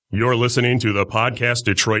You're listening to the Podcast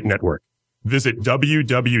Detroit Network. Visit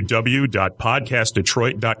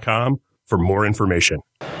www.podcastdetroit.com for more information.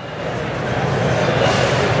 What's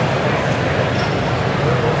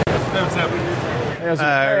happening? Hey,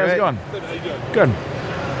 how's it going? Good. How you doing? Good.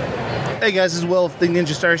 Hey guys, this is Will of the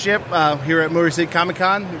Ninja Starship here at Motor City Comic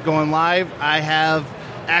Con. Going live. I have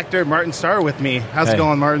actor Martin Starr with me. How's it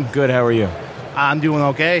going, Martin? Good. How are you? I'm doing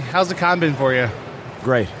okay. How's the con been for you?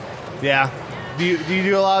 Great. Yeah. Do you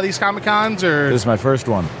do a lot of these Comic Cons, or This is my first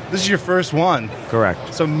one. this is your first one?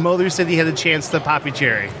 Correct. So Motor City had a chance to pop your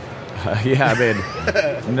cherry. Yeah, I mean,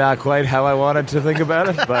 not quite how I wanted to think about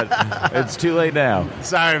it, but it's too late now.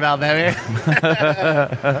 Sorry about that,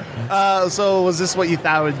 man. So was this what you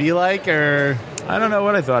thought it would be like, or I don't know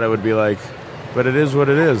what I thought it would be like, but it is what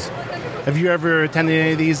it is. have you ever attended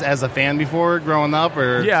any of these as a fan before, growing up?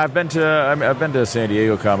 Or Yeah, I've been to San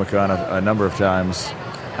Diego Comic-Con a number of times,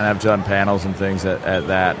 and I've done panels and things at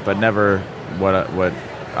that, but never what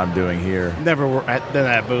I'm doing here. never been at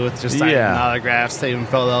that booth, just signing autographs, taking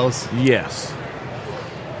photos. Yes.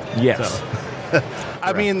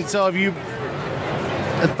 I mean, so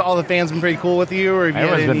have all the fans been pretty cool with you, or have you had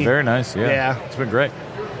Everyone's any? been very nice. Yeah. Yeah. It's been great.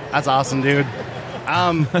 That's awesome, dude.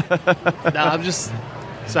 No, I'm just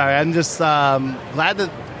sorry. I'm just glad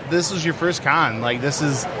that this was your first con. Like,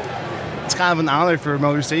 it's kind of an honor for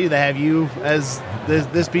Motor City to have you as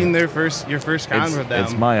this being your first con with them.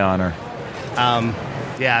 It's my honor.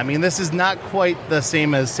 Yeah, I mean, this is not quite the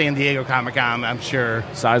same as San Diego Comic Con, I'm sure.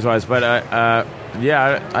 Size-wise, but I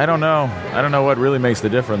don't know. I don't know what really makes the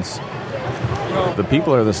difference. The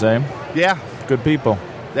people are the same. Yeah, Good people.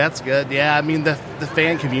 that's good. Yeah, I mean, the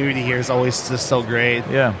fan community here is always just so great.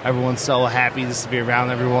 Yeah. Everyone's so happy just to be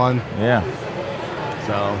around everyone. Yeah.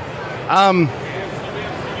 So,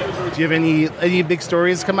 do you have any big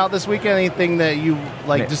stories come out this weekend? Anything that you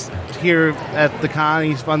like just hear at the con?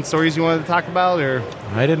 Any fun stories you wanted to talk about, or?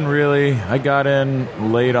 I didn't really. I got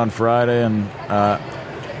in late on Friday, and I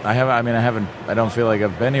don't feel like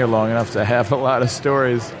I've been here long enough to have a lot of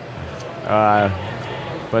stories. But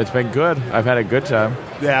it's been good. I've had a good time.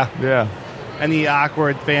 Yeah. Yeah. Any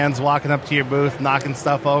awkward fans walking up to your booth, knocking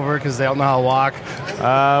stuff over because they don't know how to walk?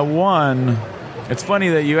 One. It's funny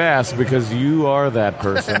that you ask because you are that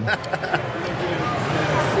person.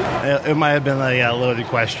 It might have been a loaded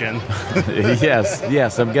question.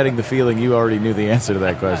 Yes. I'm getting the feeling you already knew the answer to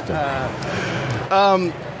that question.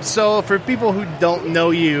 So, for people who don't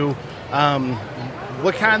know you,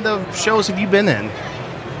 what kind of shows have you been in?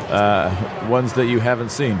 Ones that you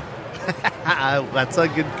haven't seen. That's a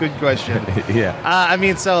good question. Yeah. I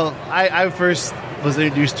mean, so I first was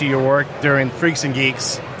introduced to your work during Freaks and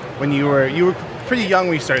Geeks when you were pretty young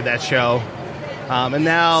when you started that show, and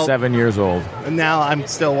now 7 years old. And now I'm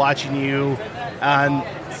still watching you on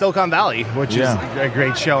Silicon Valley, which is a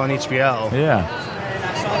great show on HBO. Yeah.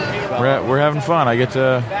 We're having fun.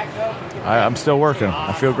 I'm still working.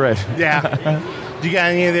 I feel great. Yeah. Do you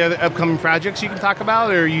got any of the other upcoming projects you can talk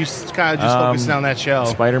about, or are you kind of just focusing on that show?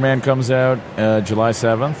 Spider-Man comes out July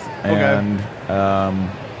 7th, and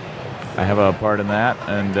I have a part in that.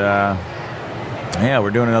 And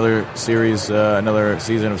we're doing another series, another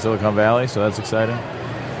season of Silicon Valley, so that's exciting.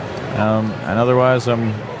 And otherwise,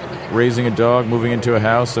 I'm raising a dog, moving into a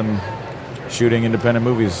house, and shooting independent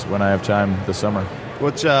movies when I have time this summer.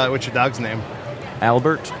 What's your dog's name?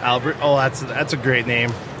 Albert. Albert. Oh, that's a great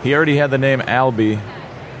name. He already had the name Albie,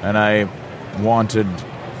 and I wanted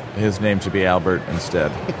his name to be Albert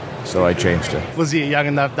instead, so I changed it. Was he a young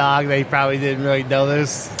enough dog that he probably didn't really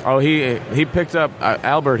notice? Oh, he picked up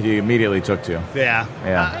Albert. He immediately took to. Yeah.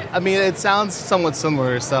 Yeah. I mean, it sounds somewhat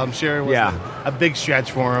similar, so I'm sure it was a big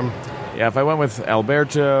stretch for him. Yeah, if I went with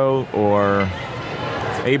Alberto or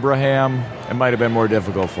Abraham, it might have been more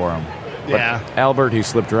difficult for him. But Albert, he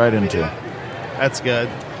slipped right into. That's good.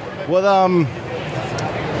 Well,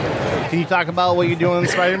 can you talk about what you're doing in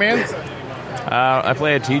Spider-Man? I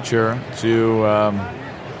play a teacher to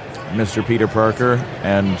Mr. Peter Parker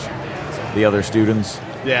and the other students.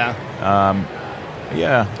 Yeah.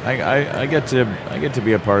 I get to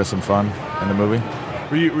be a part of some fun in the movie.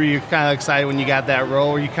 Were you kind of excited when you got that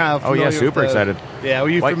role? Were you kind of familiar super excited. Yeah, were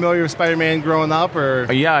you familiar with Spider-Man growing up, or?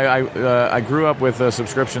 I grew up with a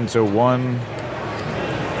subscription to one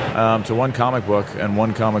comic book and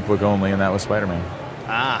one comic book only, and that was Spider-Man.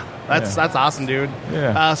 That's awesome, dude.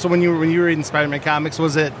 Yeah. So when you were reading Spider-Man comics,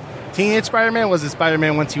 was it teenage Spider-Man? Was it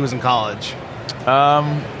Spider-Man once he was in college?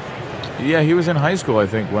 He was in high school, I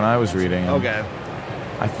think, when I was reading. Okay.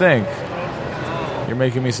 I think. You're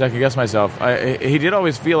making me second guess myself. He did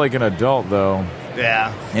always feel like an adult, though.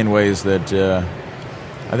 Yeah. In ways that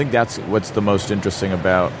I think that's what's the most interesting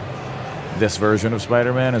about this version of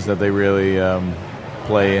Spider-Man is that they really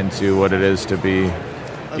play into what it is to be,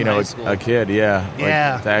 a kid.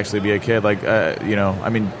 Yeah, to actually be a kid.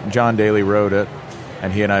 John Daly wrote it,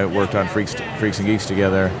 and he and I worked on Freaks and Geeks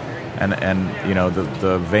together, and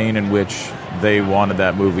the vein in which they wanted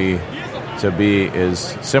that movie to be is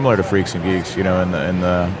similar to Freaks and Geeks.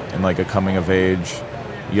 In like a coming of age,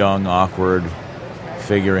 young, awkward,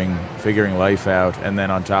 figuring life out, and then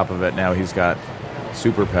on top of it, now he's got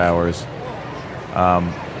superpowers.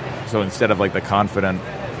 So instead of like the confident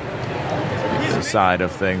side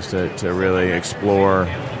of things, to really explore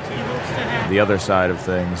the other side of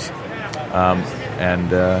things,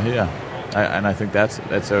 and I think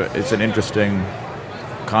it's an interesting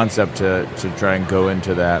concept to try and go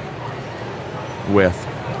into that with.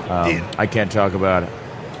 I can't talk about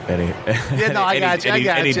any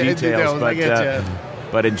details,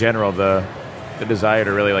 but in general, the desire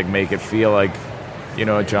to really like make it feel like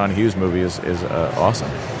a John Hughes movie is awesome.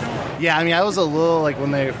 Yeah, I mean, I was a little like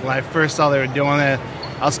when I first saw they were doing it,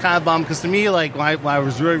 I was kind of bummed because to me, like when I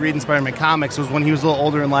was really reading Spider-Man comics, it was when he was a little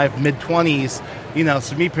older in life, mid-20s. So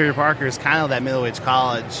to me, Peter Parker is kind of that middle-aged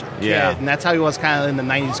college kid, and that's how he was kind of in the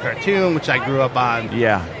 90s cartoon, which I grew up on.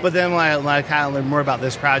 Yeah. But then when I kind of learned more about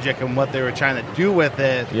this project and what they were trying to do with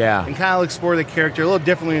it, and kind of explore the character a little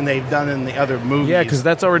differently than they've done in the other movies. Yeah, because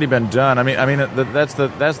that's already been done. I mean, that's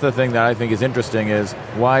the thing that I think is interesting is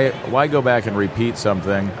why go back and repeat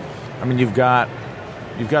something? I mean, you've got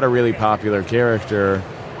a really popular character,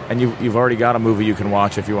 and you've already got a movie you can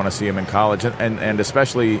watch if you want to see him in college, and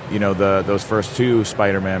especially those first two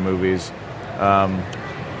Spider-Man movies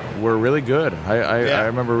were really good. I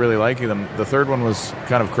remember really liking them. The third one was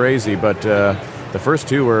kind of crazy, but the first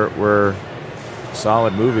two were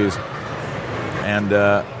solid movies, and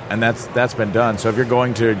that's been done. So if you're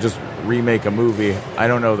going to just remake a movie, I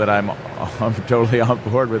don't know that I'm totally on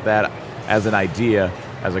board with that as an idea,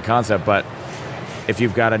 as a concept, but if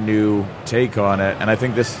you've got a new take on it, and I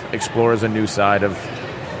think this explores a new side of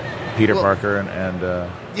Peter Parker and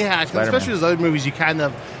especially those other movies, you're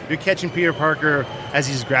catching Peter Parker as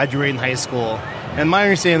he's graduating high school. And my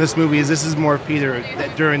understanding of this movie is this is more Peter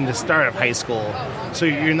during the start of high school, so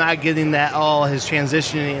you're not getting that his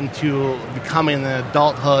transition into becoming an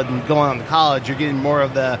adulthood and going on to college. You're getting more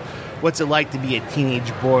of the what's it like to be a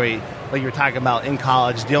teenage boy, like you were talking about in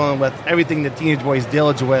college, dealing with everything that teenage boys deal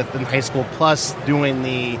with in high school, plus doing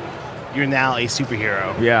you're now a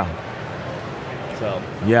superhero. Yeah. So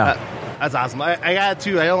yeah, that's awesome. I got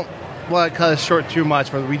to. I don't want to cut it short too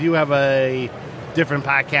much, but we do have a different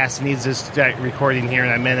podcast that needs to start recording here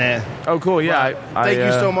in a minute. Oh, cool. Yeah. Thank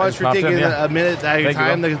you so much for taking a minute out of your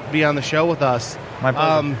time to be on the show with us. My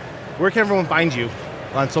pleasure. Where can everyone find you?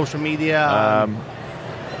 On social media?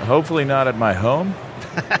 Hopefully not at my home.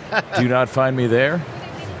 Do not find me there.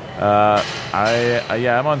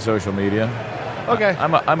 I'm on social media. Okay.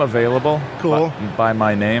 I'm available. Cool. By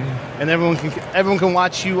my name. And everyone can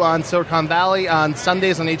watch you on Silicon Valley on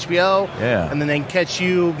Sundays on HBO. Yeah. And then they can catch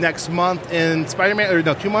you next month in Spider-Man, or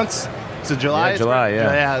no, 2 months. So July. Yeah, July.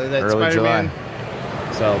 Yeah. That's early Spider-Man.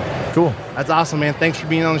 July. So cool. That's awesome, man. Thanks for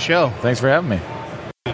being on the show. Thanks for having me.